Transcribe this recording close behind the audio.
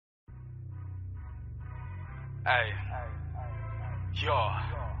Hey, yo,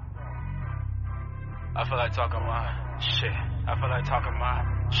 I feel like talking my shit. I feel like talking my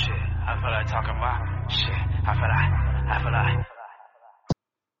shit. I feel like talking my shit. I feel like.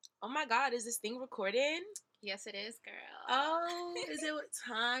 Oh my God, is this thing recorded? Yes, it is, girl. Oh, is it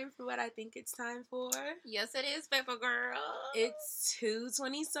time for what I think it's time for? Yes, it is, paper girl. It's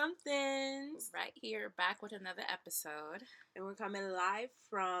 2:20 somethings. Right here, back with another episode. And we're coming live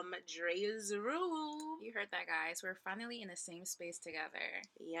from Drea's room. You heard that, guys. We're finally in the same space together.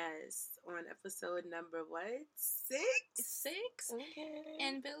 Yes, on episode number what? 6? 6? Okay.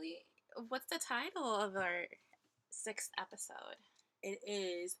 And Billy, what's the title of our 6th episode? It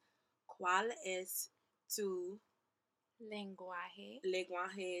is Cuál es tu Lenguaje.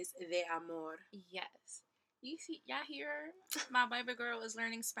 lenguaje de amor? Yes. You see, y'all hear my baby girl is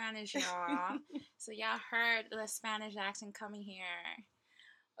learning Spanish, y'all. So y'all heard the Spanish accent coming here.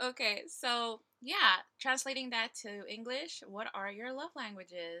 Okay, so yeah, translating that to English, what are your love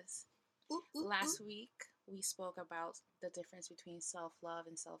languages? Last week, we spoke about the difference between self love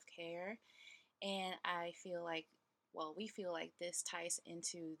and self care. And I feel like, well, we feel like this ties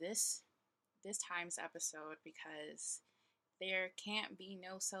into this time's episode because there can't be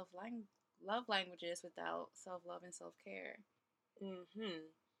no love languages without self love and self care.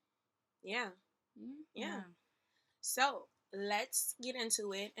 Yeah. Mm-hmm. Yeah. So let's get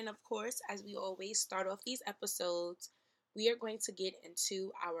into it. And of course, as we always start off these episodes, we are going to get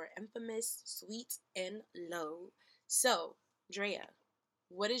into our infamous sweet and low. So, Drea,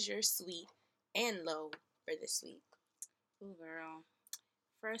 what is your sweet and low for this week? Ooh, girl.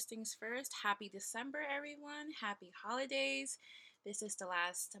 First things first, happy December, everyone. Happy holidays. This is the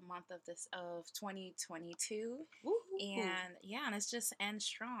last month of 2022. Woo-hoo. And yeah, and it's just end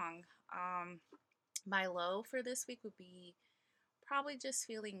strong. My low for this week would be probably just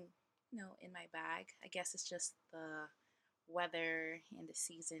feeling, in my bag. I guess it's just the weather and the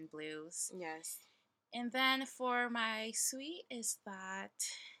season blues. Yes. And then for my sweet is that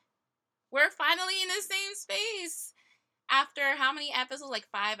we're finally in the same space. After how many episodes? Like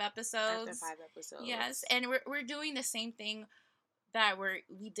 5 episodes. After 5 episodes. Yes, and we're doing the same thing that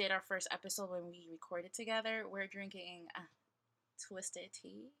we did our first episode when we recorded together. We're drinking twisted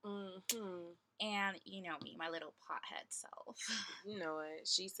tea. Mm-hmm. And you know me, my little pothead self. You know it.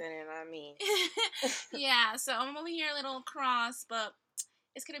 She said it, not me. Yeah, so I'm over here a little cross, but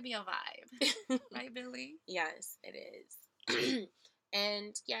it's gonna be a vibe, right, Billy? Yes, it is.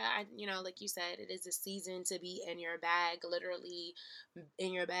 And yeah, like you said, it is a season to be in your bag, literally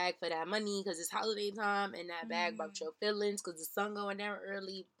in your bag for that money because it's holiday time, and that bag about your feelings because the sun going down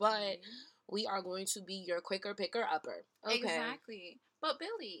early. But we are going to be your quicker picker upper. Okay. Exactly. But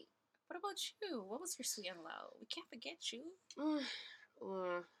Billy, what about you? What was your sweet and low? We can't forget you.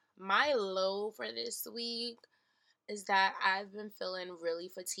 My low for this week is that I've been feeling really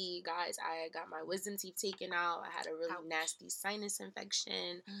fatigued, guys. I got my wisdom teeth taken out. I had a really nasty sinus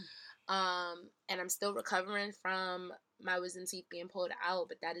infection. And I'm still recovering from my wisdom teeth being pulled out,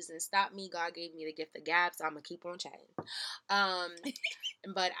 but that doesn't stop me. God gave me the gift of gab, so I'm gonna keep on chatting.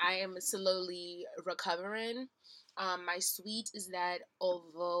 But I am slowly recovering. My sweet is that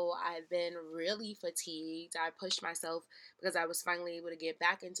although I've been really fatigued, I pushed myself because I was finally able to get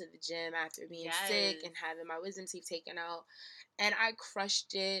back into the gym after being sick and having my wisdom teeth taken out. And I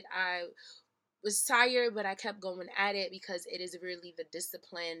crushed it. I was tired, but I kept going at it because it is really the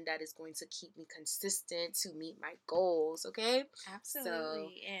discipline that is going to keep me consistent to meet my goals, okay?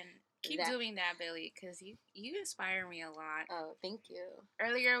 Absolutely. And keep doing that, Billy, because you inspire me a lot. Oh, thank you.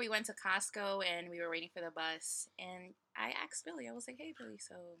 Earlier, we went to Costco, and we were waiting for the bus, and I asked Billy, I was like, hey, Billy,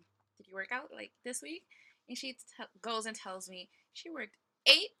 so did you work out, like, this week? And she goes and tells me she worked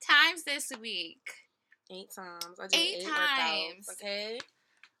 8 times this week. 8 times. I did 8 times. Workouts, okay?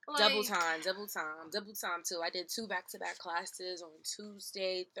 Like, double time too. I did 2 back-to-back classes on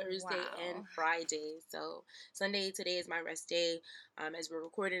Tuesday, Thursday, and Friday. So Sunday today is my rest day as we're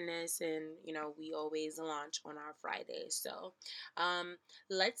recording this, and we always launch on our Friday. So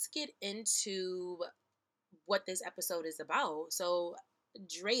let's get into what this episode is about. So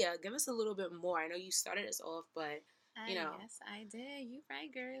Drea, give us a little bit more. I know you started us off, but Yes, I did. You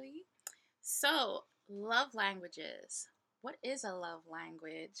right, girly. So, love languages. What is a love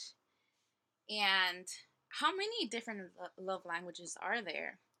language? And how many different love languages are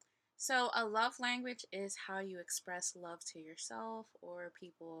there? So, a love language is how you express love to yourself or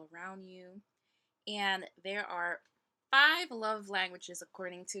people around you. And there are 5 love languages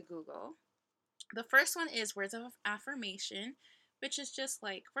according to Google. The first one is words of affirmation, which is just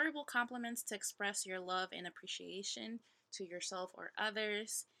like verbal compliments to express your love and appreciation to yourself or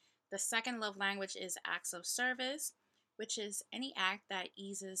others. The second love language is acts of service, which is any act that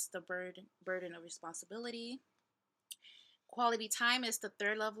eases the burden of responsibility. Quality time is the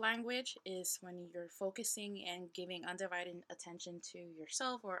third love language, is when you're focusing and giving undivided attention to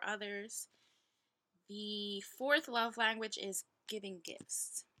yourself or others. The fourth love language is giving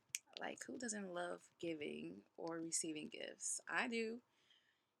gifts. Like, who doesn't love giving or receiving gifts? I do.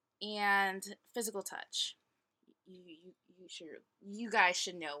 And physical touch. You guys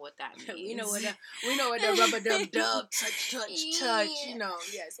should know what that means. we know what the rubber dub touch,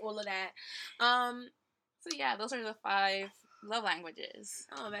 yes, all of that. So yeah, those are the 5 love languages.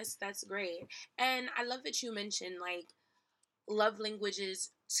 Oh, that's great. And I love that you mentioned like love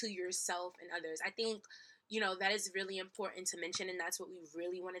languages to yourself and others. I think that is really important to mention, and that's what we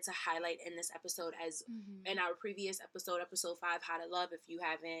really wanted to highlight in this episode, as in our previous episode 5, How to Love. If you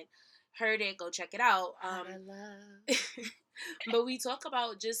haven't heard it, go check it out. How to love. But we talk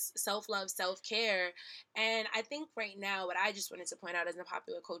about just self-love, self-care, and I think right now what I just wanted to point out is in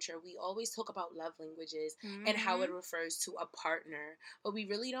popular culture, we always talk about love languages and how it refers to a partner, but we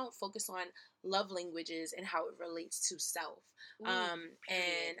really don't focus on love languages and how it relates to self.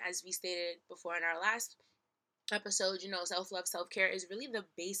 And as we stated before in our last episode, self-love, self-care is really the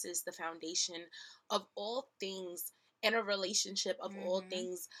basis, the foundation of all things in a relationship, of all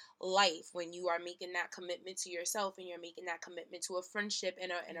things life. When you are making that commitment to yourself and you're making that commitment to a friendship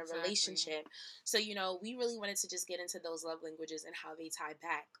and a relationship. So, we really wanted to just get into those love languages and how they tie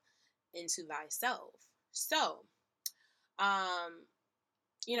back into thyself. So,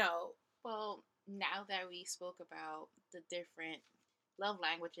 well, now that we spoke about the different love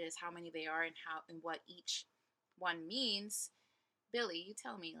languages, how many they are and what each one means, Billy, you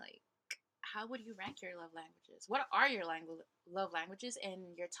tell me, like, how would you rank your love languages? What are your love languages,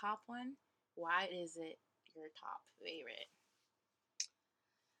 and your top one? Why is it your top favorite?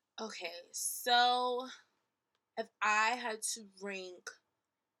 Okay, so if I had to rank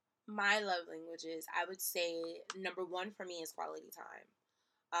my love languages, I would say number 1 for me is quality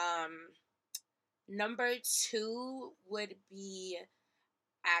time. Number 2 would be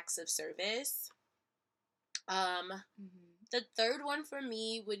acts of service. The third one for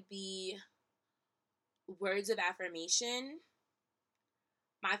me would be words of affirmation.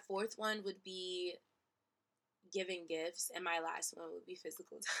 My fourth one would be giving gifts, and my last one would be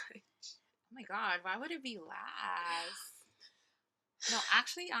physical touch. Oh my god, why would it be last? No,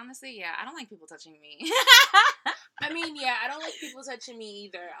 actually, honestly, yeah, I don't like people touching me. I mean, yeah, I don't like people touching me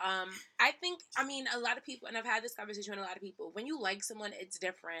either. I think, a lot of people, and I've had this conversation with a lot of people, when you like someone, it's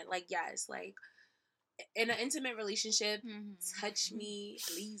different. Like, yes, like, in an intimate relationship, touch me,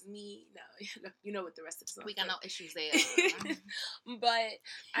 leave me. No, you know what the rest of the song. We got no issues there. But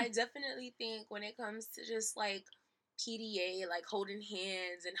I definitely think when it comes to just like PDA, like holding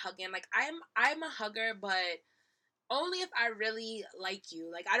hands and hugging, like I'm a hugger, but only if I really like you.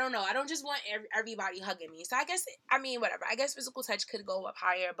 Like, I don't know. I don't just want everybody hugging me. So I guess, whatever. I guess physical touch could go up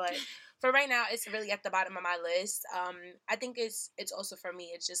higher, but for right now, it's really at the bottom of my list. I think it's also for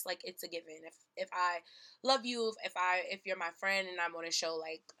me. It's just like, it's a given. If I love you, if you're my friend and I want to show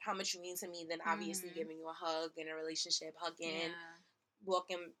like how much you mean to me, then obviously giving you a hug in a relationship, hugging,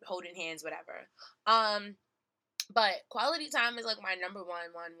 walking, holding hands, whatever. But quality time is like my number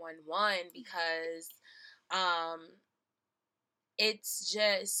one because it's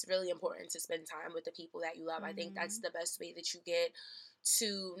just really important to spend time with the people that you love. I think that's the best way that you get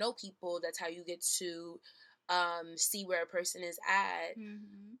to know people. That's how you get to see where a person is at.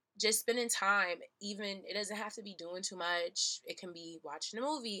 Just spending time, even, it doesn't have to be doing too much. It can be watching a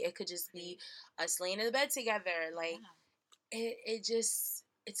movie. It could just be us laying in the bed together. Like, it's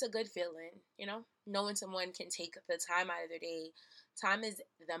a good feeling, knowing someone can take the time out of their day. Time is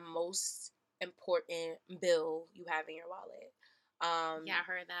the most important bill you have in your wallet. Yeah, I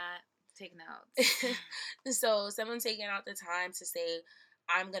heard that. Take notes. So someone taking out the time to say,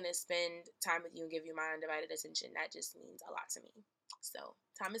 I'm going to spend time with you and give you my undivided attention, that just means a lot to me. So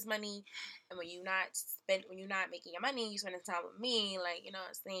time is money. And when you're not making your money, you spending time with me, like, you know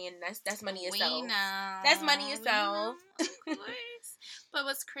what I'm saying? That's money yourself. We know. That's money yourself. Of course. But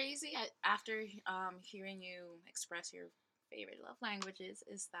what's crazy after hearing you express your favorite love languages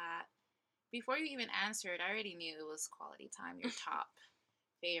is that before you even answered, I already knew it was quality time, your top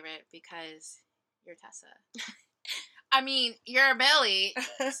favorite, because you're Tessa. I mean, you're Billy.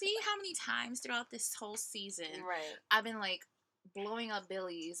 See how many times throughout this whole season I've been like blowing up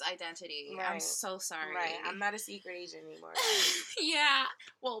Billy's identity. Right. I'm so sorry. Right. I'm not a secret agent anymore. Yeah.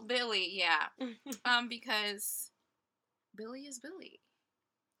 Well, Billy, yeah. Because Billy is Billy.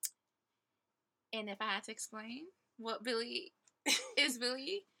 And if I had to explain what Billy is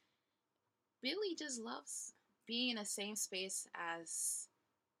Billy, Billy just loves being in the same space as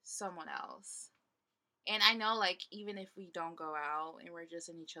someone else. And I know, like, even if we don't go out and we're just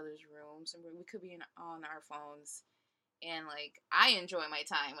in each other's rooms and we could be on our phones, and, like, I enjoy my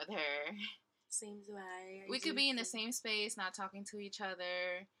time with her. Seems why. We could be in the same space, not talking to each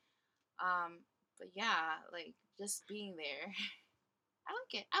other. But yeah, like, just being there. I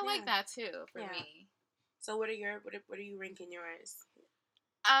like it. I like that too for me. So what are you ranking yours?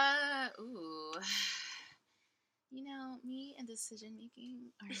 Ooh. You know, me and decision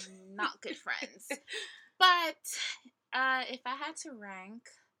making are not good friends. But if I had to rank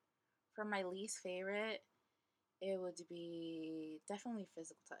from my least favorite, it would be definitely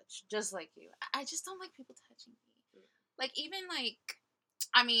physical touch. Just like you. I just don't like people touching me. Like, even like,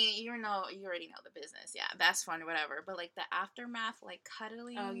 I mean, you already know the business. Yeah, that's fun, whatever. But like the aftermath, like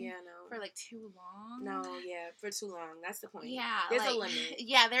cuddling. Oh yeah, no. For like too long. No, yeah, for too long. That's the point. Yeah, there's a limit.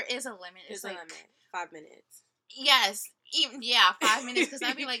 Yeah, there is a limit. There's a limit. 5 minutes. Yes, even 5 minutes. Because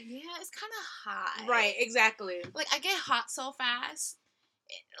I'd be like, yeah, it's kind of hot. Right, exactly. Like, I get hot so fast.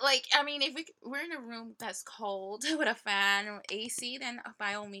 Like, I mean, if we're in a room that's cold with a fan or AC, then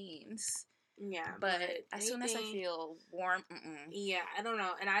by all means. Yeah, but as soon as I feel warm, yeah, I don't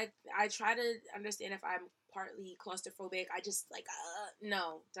know. And I try to understand if I'm partly claustrophobic. I just like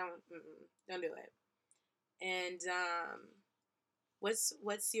no, don't do it. And what's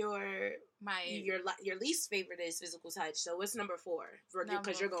your least favorite is physical touch. So what's number 4?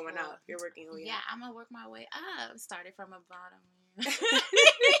 Because you're going up, you're working your way up. Yeah, I'm gonna work my way up. Started from the bottom.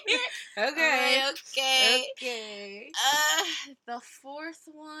 Okay. Okay. The 4th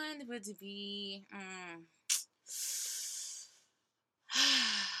one would be. That's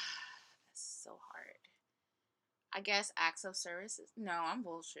so hard. I guess acts of services. No, I'm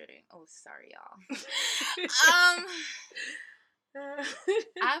bullshitting. Oh, sorry, y'all.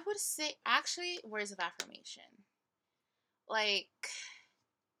 I would say actually words of affirmation. Like,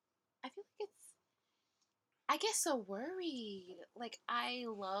 I feel like I get so worried. Like, I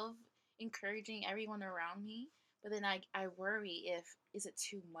love encouraging everyone around me, but then I worry is it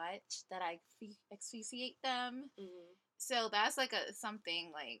too much that I asphyxiate them. Mm-hmm. So that's like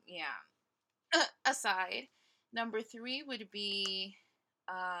something like, yeah. Aside, number 3 would be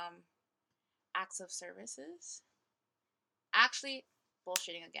acts of services. Actually,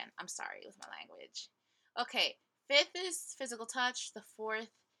 bullshitting again. I'm sorry with my language. Okay, 5th is physical touch. The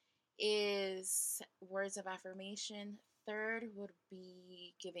 4th is words of affirmation. 3rd would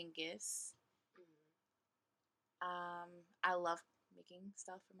be giving gifts. I love making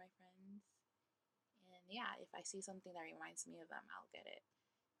stuff for my friends. And yeah, if I see something that reminds me of them, I'll get it.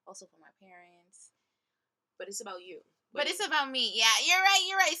 Also for my parents. But it's about you. But it's about me. Yeah, you're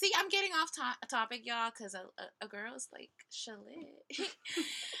right. See, I'm getting off topic, y'all, because a girl is like, chalet.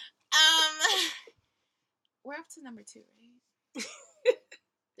 We're up to number 2, right?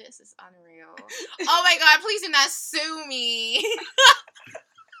 This is unreal. Oh my god, please do not sue me.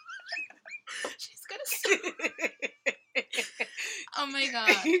 She's gonna sue me. Oh my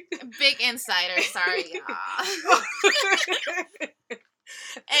god. Big insider. Sorry, y'all.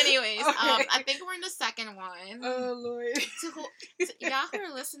 Anyways, I think we're in the 2nd one. Oh Lord. To y'all who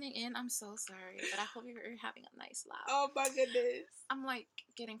are listening in, I'm so sorry, but I hope you're having a nice laugh. Oh my goodness. I'm like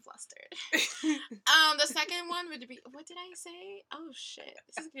getting flustered. The 2nd one would be, what did I say? Oh shit.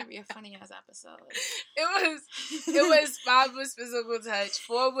 This is gonna be a funny ass episode. It was 5 was physical touch,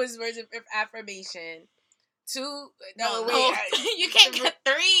 4 was words of affirmation. 2 no, you can't get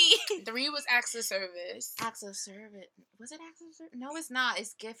 3. 3 was acts of service. Acts of service. Was it acts of service? No, it's not.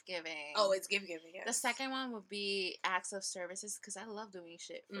 It's gift giving. Oh, it's gift giving. Yes. The 2nd one would be acts of services because I love doing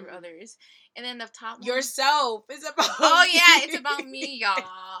shit for others. And then the top one, yourself. It's about. Oh yeah, it's about me,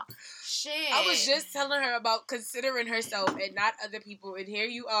 y'all. Shit. I was just telling her about considering herself and not other people, and here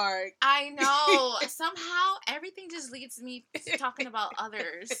you are. I know. Somehow everything just leads me to talking about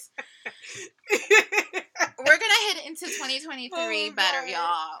others. We're gonna head into 2023 better,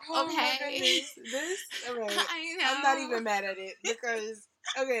 y'all. Okay. All right. I know. I'm not even mad at it because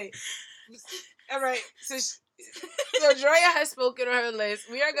okay. All right. So Drea has spoken on her list.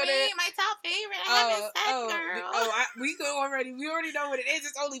 We are gonna. Wait, my top favorite. I haven't said, girl. We already know what it is.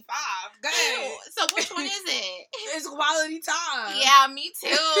 It's only 5. Go ahead. So which one is it? It's quality time. Yeah, me too.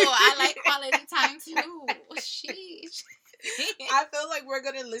 I like quality time too. Sheesh. I feel like we're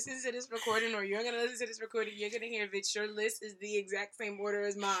gonna listen to this recording, or you're gonna listen to this recording. You're gonna hear that your list is the exact same order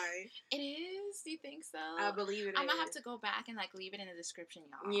as mine. It is? Do you think so? I believe it. I'm gonna have to go back and like leave it in the description,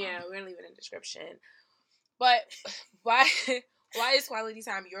 y'all. Yeah, we're gonna leave it in the description. But why is quality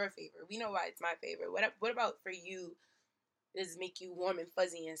time your favorite? We know why it's my favorite. What about for you? does make you warm and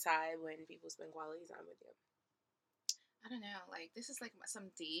fuzzy inside when people spend quality time with you? I don't know. Like, this is like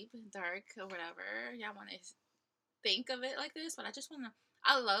some deep, dark, or whatever. Y'all want to think of it like this, but I just want to.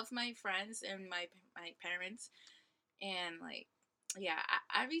 I love my friends and my parents, and like, yeah,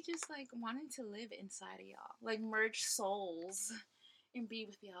 I be just like wanting to live inside of y'all, like merge souls, and be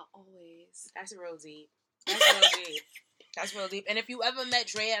with y'all always. That's real deep. That's real deep. That's real deep. And if you ever met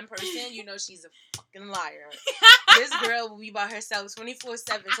Drea in person, you know she's a fucking liar. This girl will be by herself 24/7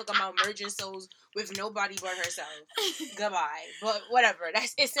 talking about merging souls with nobody but herself. Goodbye. But whatever.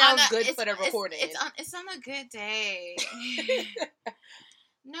 It sounds good for the recording. It's on a good day.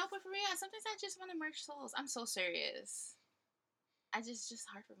 No, but for real, sometimes I just want to merge souls. I'm so serious. Just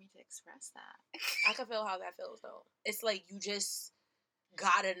hard for me to express that. I can feel how that feels though. It's like you just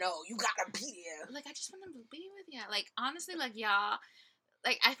gotta know. You gotta be there. Like, I just want to be with y'all. Like, honestly, like, y'all,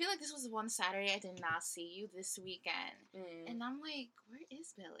 like, I feel like this was one Saturday I did not see you this weekend. And I'm like, where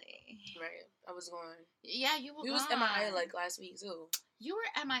is Billy? Right. I was gone. Yeah, you were We was MIA like last week too. You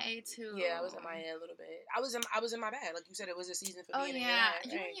were MIA too. Yeah, I was MIA a little bit. I was in my bag. Like you said, it was a season for me. Oh, yeah.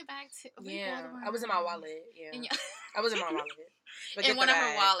 You were in your bag too. Yeah. I was in my wallet. Yeah. I was in my wallet. In one of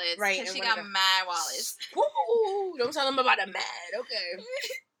her wallets. Right. Because she got mad wallets. Woo! Don't tell them about the mad. Okay.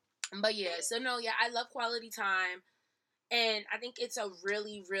 But yeah, so no, yeah, I love quality time. And I think it's a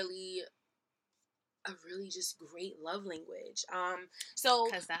really, really just great love language. So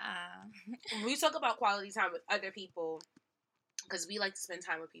we talk about quality time with other people because we like to spend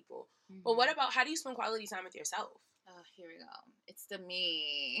time with people. Mm-hmm. But what about, how do you spend quality time with yourself? Oh, here we go. It's the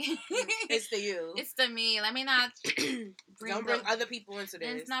me. It's the you. It's the me. Let me not don't bring other people into this.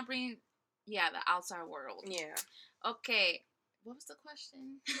 And it's not bringing, the outside world. Yeah. Okay. What was the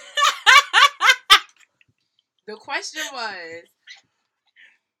question? The question was,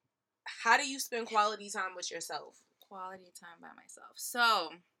 how do you spend quality time with yourself? Quality time by myself.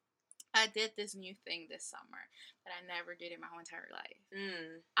 So, I did this new thing this summer that I never did in my whole entire life.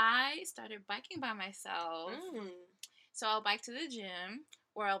 I started biking by myself. So, I'll bike to the gym,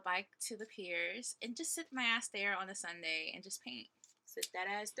 or I'll bike to the piers, and just sit my ass there on a Sunday and just paint. Sit that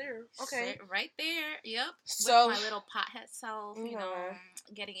ass there. Okay. Sit right there. Yep. So, with my little pothead self, you know,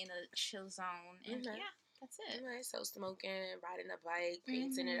 getting in a chill zone. And yeah, that's it. Right. So, smoking, riding a bike,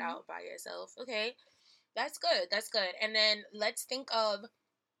 painting it out by yourself. Okay. That's good. That's good. And then let's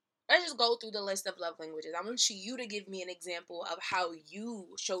just go through the list of love languages. I want you to give me an example of how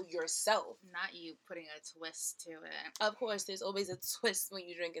you show yourself. Not you putting a twist to it. Of course, there's always a twist when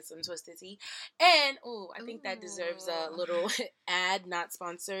you're drinking some twisted tea. And, I think that deserves a little ad, not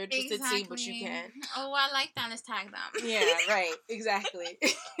sponsored, twisted tea, but you can. Oh, I like that. Let's tag them. Yeah, right. Exactly.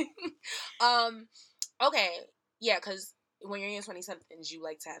 Okay. Yeah, because when you're in your 20-somethings, you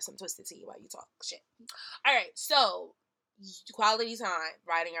like to have some twisted tea while you talk shit. All right, so quality time,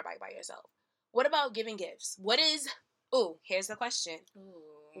 riding your bike by yourself. What about giving gifts? Here's the question.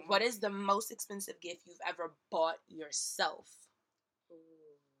 What is the most expensive gift you've ever bought yourself?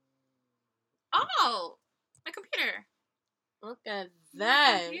 Oh, my computer. Look at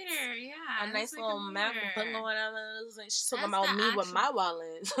that. My computer, yeah. A nice little MacBook or whatever. She's talking about me with my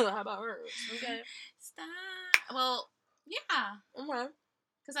wallet. How about hers? Okay. Stop. Well, yeah. Okay.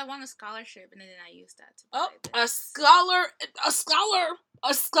 Because I won a scholarship, and then I used that to buy this. A scholar.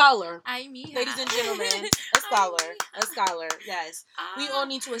 Ladies and gentlemen, a scholar. Yes, we all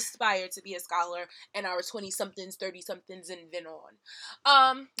need to aspire to be a scholar in our 20-somethings, 30-somethings, and then on.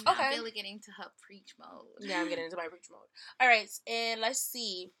 Okay. I'm really getting to her preach mode. Yeah, I'm getting into my preach mode. All right, and let's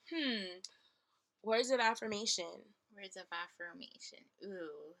see. Words of affirmation. Words of affirmation.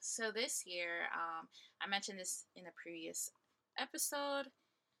 Ooh. So this year, I mentioned this in a previous episode.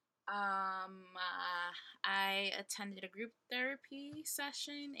 I attended a group therapy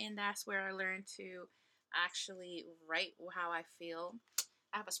session, and that's where I learned to actually write how I feel.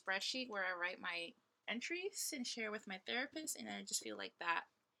 I have a spreadsheet where I write my entries and share with my therapist, and I just feel like that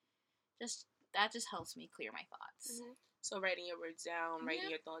just helps me clear my thoughts. Mm-hmm. So writing your words down, writing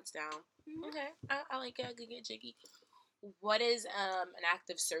your thoughts down. Mm-hmm. Okay, I like it. I could get jiggy. What is an act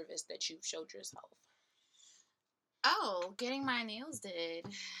of service that you've showed yourself? Oh, getting my nails did.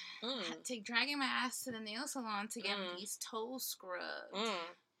 Dragging my ass to the nail salon to get these toes scrubbed.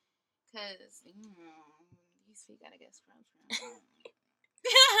 Because these feet gotta get scrubbed.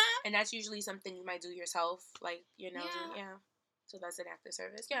 And that's usually something you might do yourself, like your nails. Yeah. So that's an act of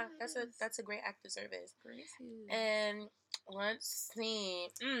service. Yeah, that's a great act of service. And let's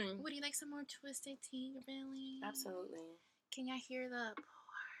see. Would you like some more twisted tea, Billy? Absolutely. Can y'all hear the pour?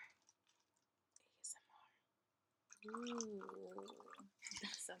 Ooh.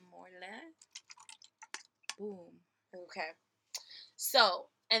 Some more left. Boom. Okay. So,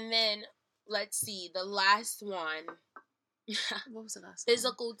 and then let's see the last one. What was the last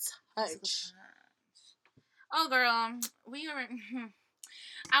Physical one? touch. Oh, girl, we are.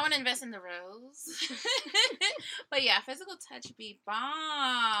 I want to invest in the rose. But yeah, physical touch be bomb.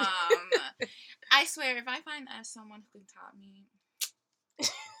 I swear, if I find someone who can top me,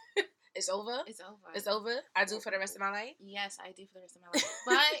 it's over. It's over. It's over. I do for the rest of my life. Yes, I do for the rest of my life.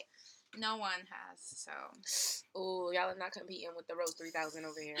 But no one has. So. Oh, y'all are not competing with the Rose 3000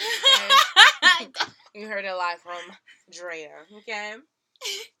 over here. Okay? You heard it live from Drea. Okay.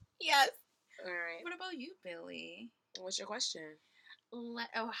 Yes. All right. What about you, Billy? What's your question?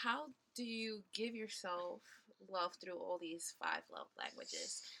 How do you give yourself love through all these 5 love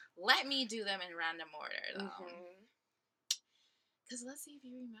languages? Let me do them in random order, though. Because let's see if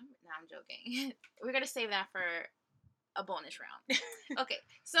you remember. No, I'm joking. We're going to save that for a bonus round. Okay.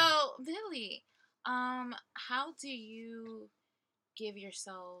 So, Billy, how do you give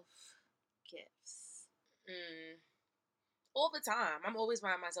yourself gifts? All the time. I'm always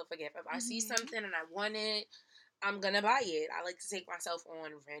buying myself a gift. If I see something and I want it, I'm gonna buy it. I like to take myself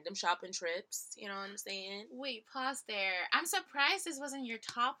on random shopping trips. You know what I'm saying? Wait, pause there. I'm surprised this wasn't your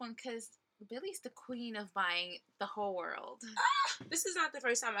top one because Billy's the queen of buying the whole world. This is not the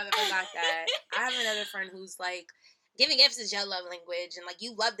first time I've ever got that. I have another friend who's like, giving gifts is your love language, and like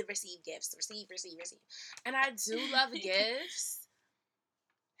you love to receive gifts. Receive. And I do love gifts.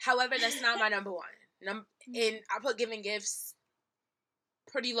 However, that's not my number one. And I put giving gifts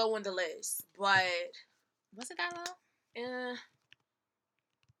pretty low on the list, but was it that low?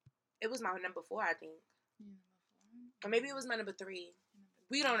 It was my number 4, I think, or maybe it was my number 3.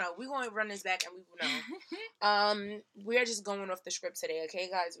 We don't know. We're going to run this back and we will know. We're just going off the script today, okay,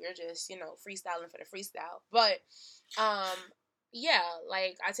 guys? We're just freestyling for the freestyle, but yeah,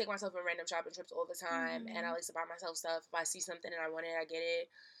 like I take myself on random shopping trips all the time, and I like to buy myself stuff. If I see something and I want it, I get it.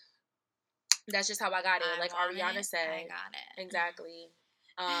 That's just how I got it. Like Ariana said. I got it. Exactly.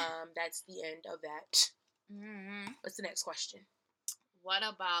 That's the end of that. What's the next question? What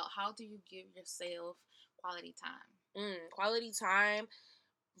about how do you give yourself quality time? Quality time,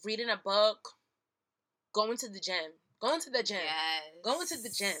 reading a book, going to the gym. Yes. Going to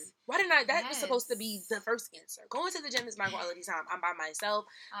the gym. Why didn't I? That was supposed to be the first answer. Going to the gym is my quality time. I'm by myself.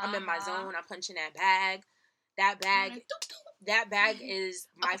 I'm in my zone. I'm punching that bag. That bag is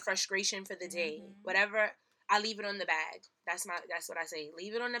my frustration for the day. Whatever, I leave it on the bag. That's what I say.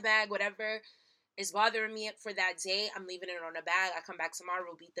 Leave it on the bag. Whatever is bothering me for that day, I'm leaving it on the bag. I come back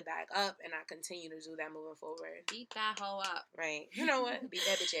tomorrow, beat the bag up, and I continue to do that moving forward. Beat that hoe up. Right. You know what? Beat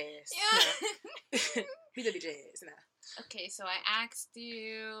that bitch ass. Yeah. No. Beat that bitch ass. No. Okay, so I asked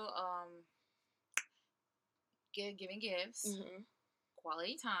you, giving gifts,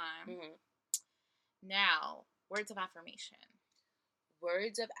 quality time. Now, words of affirmation.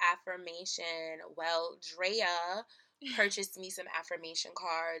 Words of affirmation. Well, Drea purchased me some affirmation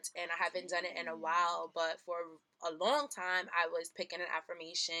cards, and I haven't done it in a while, but for a long time I was picking an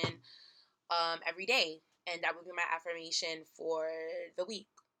affirmation every day, and that would be my affirmation for the week.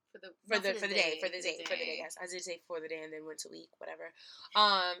 For the day. Yes, I did say for the day and then went to week, whatever.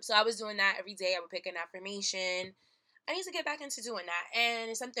 So I was doing that every day. I would pick an affirmation. I need to get back into doing that,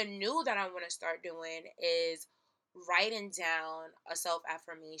 and something new that I want to start doing is writing down a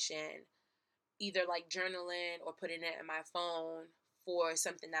self-affirmation, either like journaling or putting it in my phone for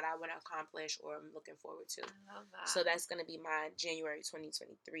something that I want to accomplish or I'm looking forward to. I love that. So that's going to be my January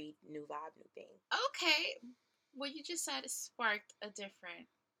 2023 new vibe, new thing. Okay. What you just said sparked a different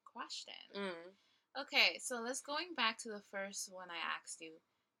question. Okay, so let's going back to the first one I asked you,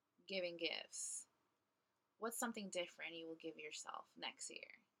 giving gifts. What's something different you will give yourself next year?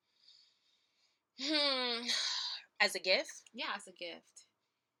 As a gift? Yeah, as a gift.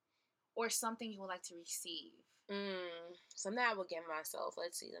 Or something you would like to receive. Something I would give myself.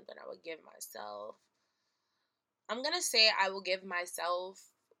 Let's see, something I would give myself. I'm going to say I will give myself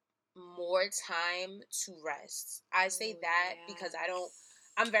more time to rest. I say that because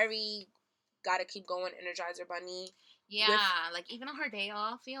I'm very gotta keep going Energizer Bunny. Yeah, like even on her day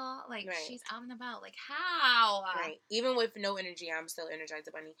off, y'all, like she's out and about. Like how? Right. Even with no energy, I'm still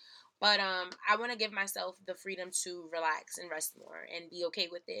Energizer Bunny. But I want to give myself the freedom to relax and rest more and be okay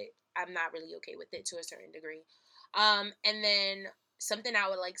with it. I'm not really okay with it to a certain degree. And then something I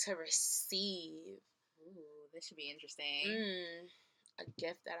would like to receive. Ooh, this should be interesting. A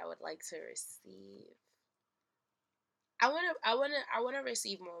gift that I would like to receive. I want to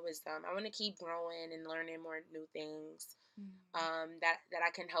receive more wisdom. I want to keep growing and learning more new things. That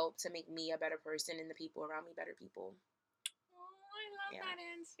I can help to make me a better person and the people around me better people. Oh, I love that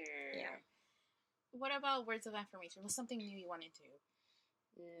answer. Yeah. what about words of affirmation? What's something new you want to do?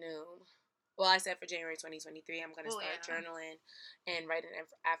 No. Well, I said for January 2023, I'm going to Oh, start yeah. journaling and writing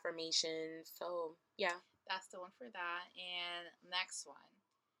affirmations. So, yeah. That's the one for that. And next one,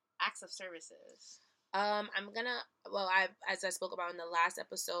 acts of services. I'm gonna, well, as I spoke about in the last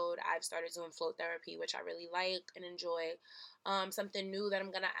episode, I've started doing float therapy, which I really like and enjoy. Something new that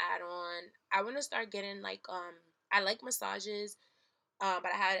I'm gonna add on, I want to start getting like, I like massages, but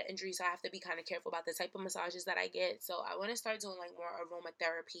I had an injury, so I have to be kind of careful about the type of massages that I get. So I want to start doing like more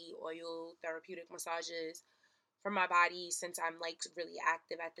aromatherapy, oil therapeutic massages for my body since I'm like really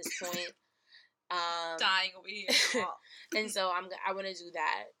active at this point. Dying over here. And so I want to do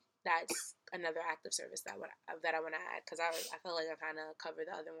that. That's another act of service that I want to add because I feel like I kind of covered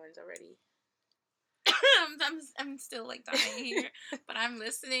the other ones already. I'm still like dying here, but I'm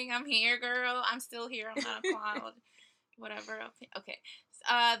listening. I'm here, girl. I'm still here. I'm not a cloud. Whatever. Okay.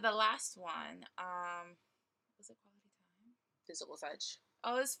 The last one. Was it quality time? Physical touch.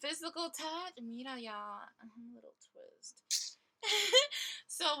 Oh, it's physical touch. Mira, y'all. A little twist.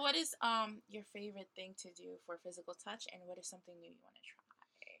 So, what is your favorite thing to do for physical touch, and what is something new you want to try?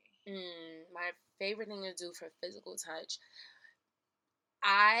 My favorite thing to do for physical touch.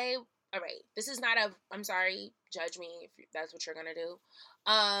 All right. This is not I'm sorry. Judge me if that's what you're gonna do.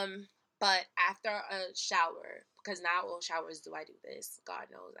 But after a shower, because not all showers do I do this. God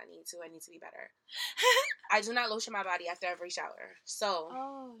knows I need to be better. I do not lotion my body after every shower. So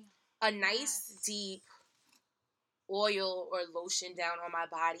a nice deep oil or lotion down on my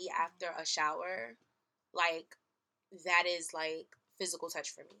body after a shower, like that is like physical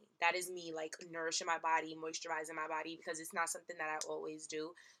touch for me. That is me like nourishing my body, moisturizing my body because it's not something that I always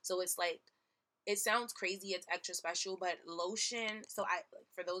do. So it's like, it sounds crazy, it's extra special, but lotion, so I,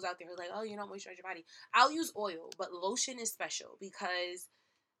 for those out there who are like, oh, you don't moisturize your body, I'll use oil, but lotion is special because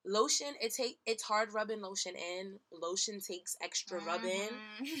lotion, it's hard rubbing lotion in. Lotion takes extra rubbing.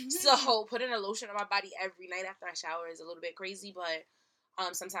 So putting a lotion on my body every night after I shower is a little bit crazy, but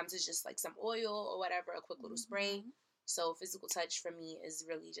sometimes it's just like some oil or whatever, a quick little spray. So physical touch for me is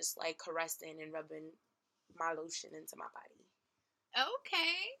really just like caressing and rubbing my lotion into my body.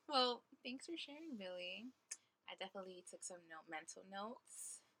 Okay. Well, thanks for sharing, Billy. I definitely took some mental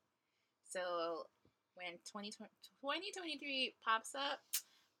notes. So when 2023 pops up,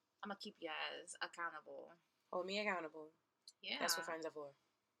 I'm going to keep you guys accountable. Hold me accountable. Yeah. That's what friends are for.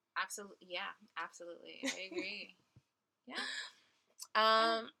 Absolutely. Yeah, absolutely. I agree. Yeah.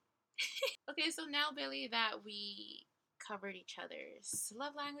 Okay, so now, Billy, that we covered each other's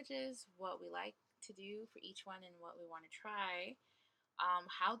love languages, what we like to do for each one and what we want to try,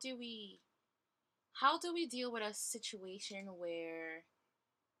 how do we deal with a situation where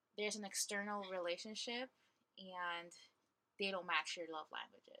there's an external relationship and they don't match your love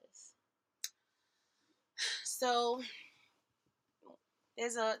languages? So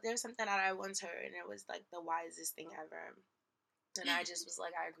there's something that I once heard, and it was like the wisest thing ever, and I just was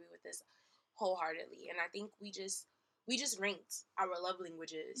like, I agree with this wholeheartedly. And I think we just ranked our love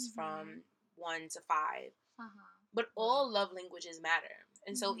languages from 1 to 5, but all love languages matter.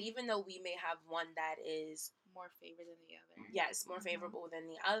 And so even though we may have one that is more favored than the other, yes, more favorable than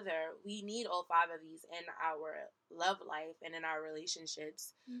the other, we need all 5 of these in our love life and in our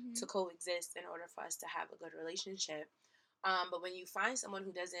relationships to coexist in order for us to have a good relationship. But when you find someone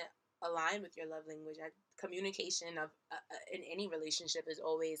who doesn't align with your love language, communication of in any relationship is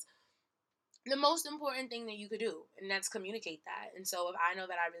always the most important thing that you could do, and that's communicate that. And so if I know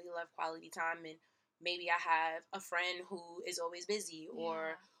that I really love quality time, and maybe I have a friend who is always busy,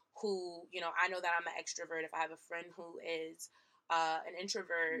 or who, you know, I know that I'm an extrovert. If I have a friend who is an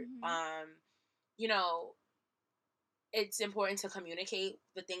introvert, you know, it's important to communicate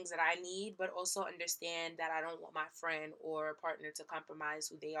the things that I need, but also understand that I don't want my friend or partner to compromise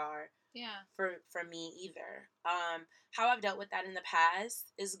who they are. For me either. How I've dealt with that in the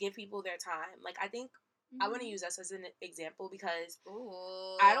past is give people their time. Like, I think I want to use us as an example because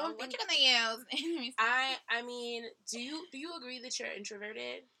I don't think what you gonna use. I mean, do you agree that you're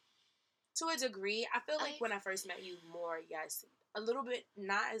introverted? To a degree. I feel like when I first met you, more, yes. A little bit,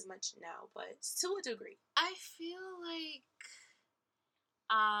 not as much now, but to a degree. I feel like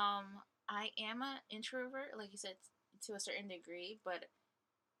I am an introvert, like you said, to a certain degree, but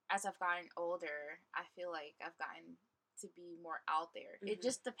as I've gotten older, I feel like I've gotten to be more out there. It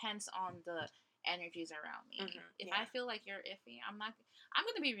just depends on the energies around me. If I feel like you're iffy, I'm going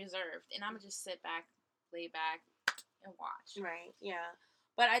to be reserved, and I'm going to just sit back, lay back, and watch. Right, yeah.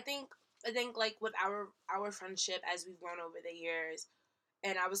 But I think like with our friendship as we've grown over the years,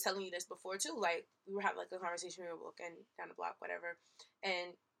 and I was telling you this before too, like we were having like a conversation, we were walking down the block, whatever,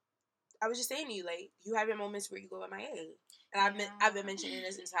 and I was just saying to you, like, you have your moments where you go MIA. And I've been mentioning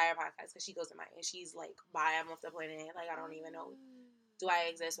this entire podcast because she goes MIA. She's like, bye, I'm off the planet. Like, I don't even know. Do I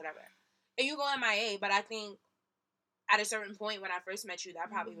exist? Whatever. And you go MIA, but I think at a certain point when I first met you, that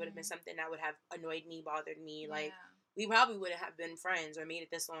probably would have been something that would have annoyed me, bothered me. Like, we probably wouldn't have been friends or made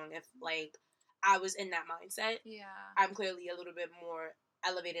it this long if, like, I was in that mindset. Yeah. I'm clearly a little bit more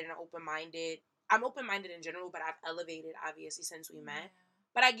elevated and open-minded. I'm open-minded in general, but I've elevated, obviously, since we met.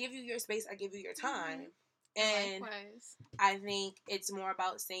 But I give you your space. I give you your time. And likewise. I think it's more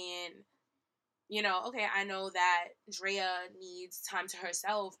about saying, you know, okay, I know that Drea needs time to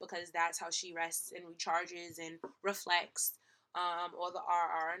herself because that's how she rests and recharges and reflects all the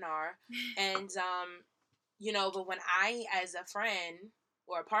R. And, you know, but when I, as a friend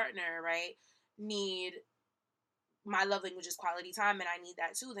or a partner, right, need my love language is quality time and I need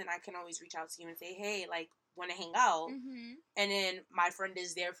that too, then I can always reach out to you and say, hey, like, want to hang out? And then my friend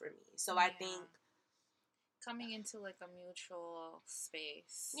is there for me. So I think coming into like a mutual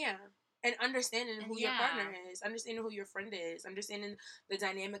space. Yeah. And understanding who your partner is, understanding who your friend is, understanding the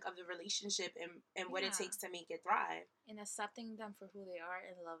dynamic of the relationship and what it takes to make it thrive. And accepting them for who they are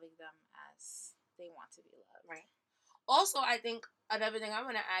and loving them as they want to be loved. Right. Also, I think another thing I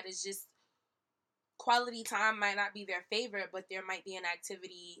want to add is just quality time might not be their favorite, but there might be an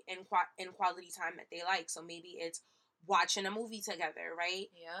activity in quality time that they like. So maybe it's watching a movie together, right?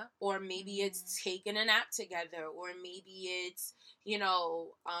 Yeah. Or maybe it's taking a nap together, or maybe it's, you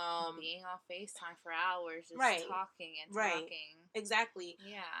know, being on FaceTime for hours, just talking and talking. Exactly.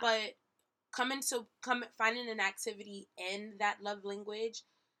 Yeah. But finding an activity in that love language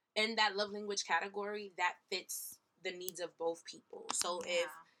category that fits the needs of both people. So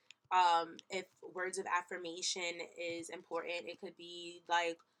if words of affirmation is important, it could be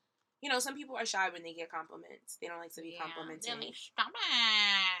like, you know, some people are shy when they get compliments. They don't like to be complimented.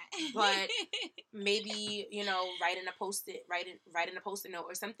 But maybe, you know, writing a post-it note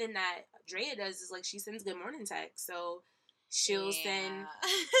or something that Drea does is like she sends good morning text. So she'll send,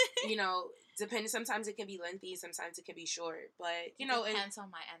 you know, sometimes it can be lengthy, sometimes it can be short. But, you know, it depends on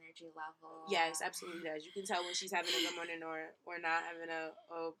my energy level. Yes, absolutely does. You can tell when she's having a good morning or not having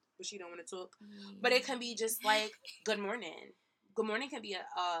but she don't want to talk. But it can be just like good morning. Good morning can be an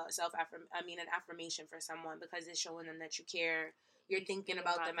affirmation for someone because it's showing them that you care. You're thinking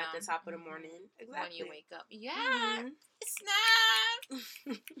about them at the top of the morning. Exactly. When you wake up. Yeah.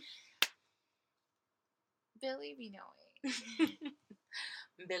 Snap. Billy be knowing.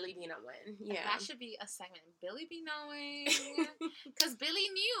 Billy be knowing. Yeah. That should be a segment. Billy be knowing. Because Billy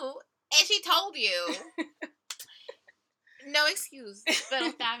knew and she told you. No excuse. But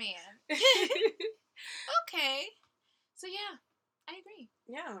with that man. Okay. So yeah. I agree.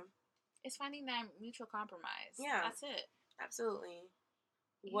 Yeah. It's finding that mutual compromise. Yeah. That's it. Absolutely.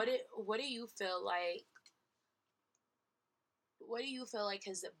 Yeah. What do you feel like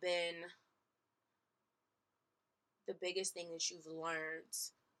has been the biggest thing that you've learned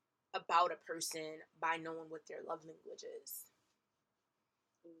about a person by knowing what their love language is?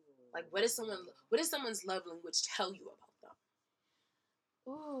 Like, what does someone's love language tell you about them?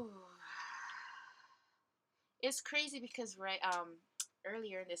 Ooh. It's crazy because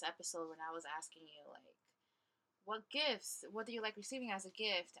earlier in this episode when I was asking you like what do you like receiving as a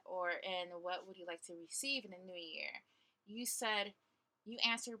gift and what would you like to receive in the new year, you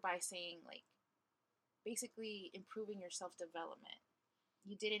answered by saying like basically improving your self-development.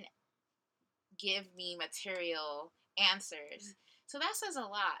 You didn't give me material answers. So that says a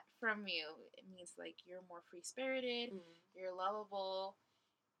lot from you. It means like you're more free-spirited, you're lovable,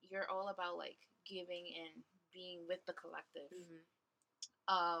 you're all about like giving and being with the collective.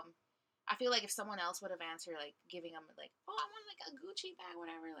 I feel like if someone else would have answered like giving them like, oh, I want like a Gucci bag,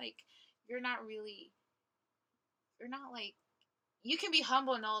 whatever, like you're not like, you can be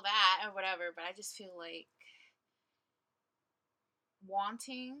humble and all that or whatever, but I just feel like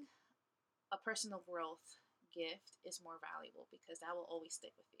wanting a personal growth gift is more valuable because that will always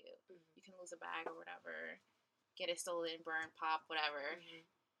stick with you. You can lose a bag or whatever, get it stolen, burn, pop, whatever. And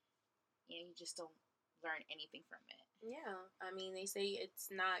you just don't learn anything from it. Yeah. I mean, they say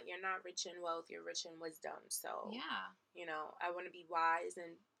you're not rich in wealth, you're rich in wisdom. So, yeah. You know, I want to be wise,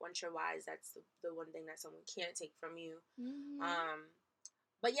 and once you're wise, that's the one thing that someone can't take from you.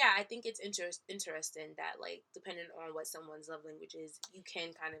 But yeah, I think it's interesting that, like, depending on what someone's love language is, you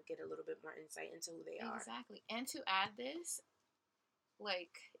can kind of get a little bit more insight into who they are. Exactly. And to add this,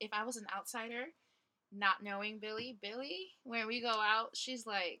 like, if I was an outsider, not knowing Billy, when we go out, she's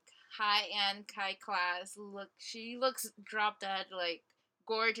like high-end, high class. She looks drop dead, like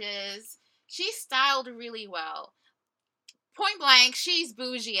gorgeous. She's styled really well. point blank, she's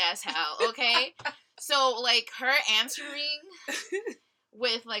bougie as hell, okay? So, like, her answering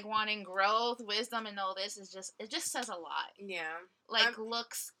with, like, wanting growth, wisdom, and all this is just, it just says a lot. Yeah. Like,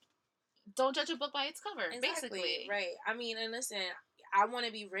 looks, don't judge a book by its cover, Exactly, basically. right. I mean, and listen, I want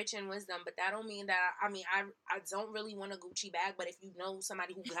to be rich in wisdom, but that don't mean that, I don't really want a Gucci bag, but if you know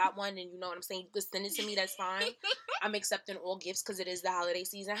somebody who got one and you know what I'm saying, you could send it to me, that's fine. I'm accepting all gifts because it is the holiday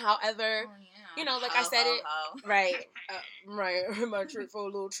season. However, you know, like I said it, right, right, my trick for a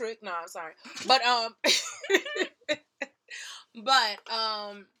little trick. No, I'm sorry.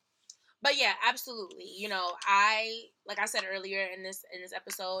 But yeah, absolutely. You know, like I said earlier in this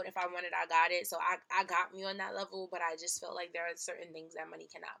episode, if I wanted, I got it. So I got me on that level, but I just felt like there are certain things that money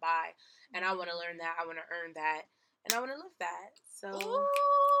cannot buy, and I want to learn that. I want to earn that, and I want to live that. So, ooh,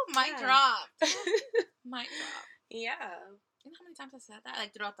 mic drop, mic drop. Yeah. You know how many times I said that?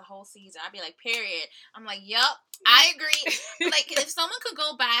 Like, throughout the whole season. I'd be like, period. I'm like, yup, I agree. Like, if someone could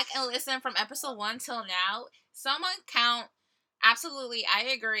go back and listen from episode 1 till now, someone count, absolutely, I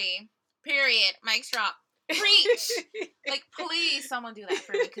agree. Period. Mic drop. Preach. Like, please, someone do that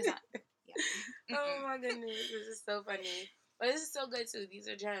for me. Because Oh, my goodness. This is so funny. But this is so good, too. These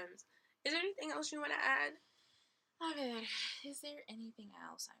are gems. Is there anything else you want to add? A ver, is there anything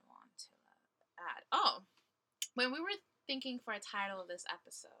else I want to add? Oh, when we were thinking for a title of this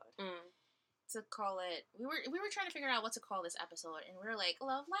episode, to call it, we were trying to figure out what to call this episode, and we were like,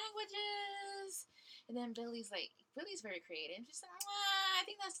 love languages. And then Billy's very creative. She's like, I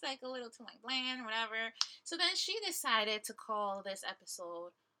think that's like a little too like bland or whatever. So then she decided to call this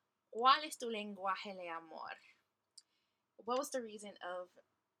episode ¿Cuál es tu lenguaje de amor? What was the reason of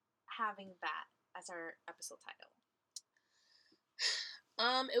having that as our episode title?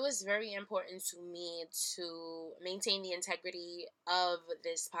 It was very important to me to maintain the integrity of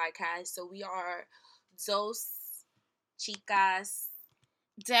this podcast. So we are dos chicas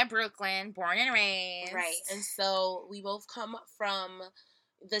de Brooklyn, born and raised. Right. And so we both come from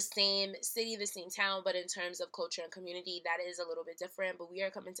the same city, the same town, but in terms of culture and community, that is a little bit different. But we are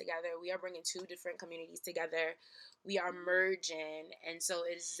coming together. We are bringing two different communities together. We are merging. And so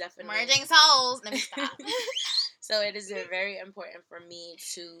it is definitely... merging souls. Let me stop. So it is very important for me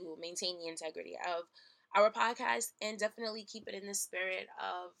to maintain the integrity of our podcast and definitely keep it in the spirit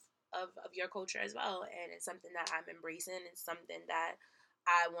of your culture as well. And it's something that I'm embracing. It's something that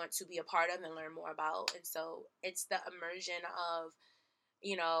I want to be a part of and learn more about. And so it's the immersion of,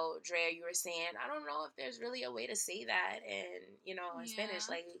 you know, Drea, you were saying, I don't know if there's really a way to say that in Spanish.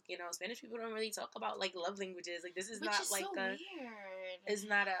 Like, you know, Spanish people don't really talk about, like, love languages. Like, this is not, like, so weird. It's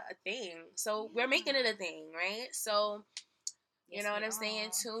not a thing. So we're making it a thing, right? So, you know what I'm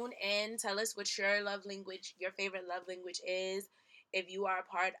saying? Tune in. Tell us what your love language, your favorite love language is. If you are a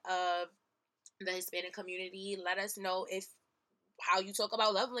part of the Hispanic community, let us know how you talk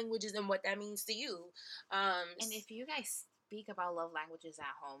about love languages and what that means to you. And if you guys speak about love languages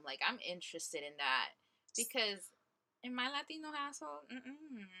at home, like, I'm interested in that, because in my Latino household,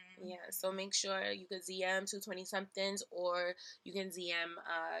 yeah, so make sure you can DM 220 somethings, or you can DM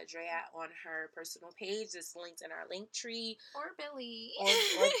Drea on her personal page. It's linked in our link tree, or Billy,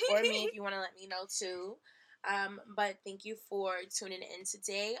 or me if you want to let me know too. But thank you for tuning in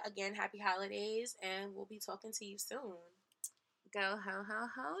today. Again, happy holidays, and we'll be talking to you soon. Go ho ho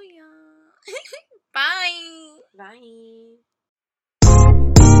ho, y'all. Bye.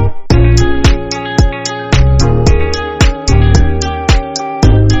 Bye.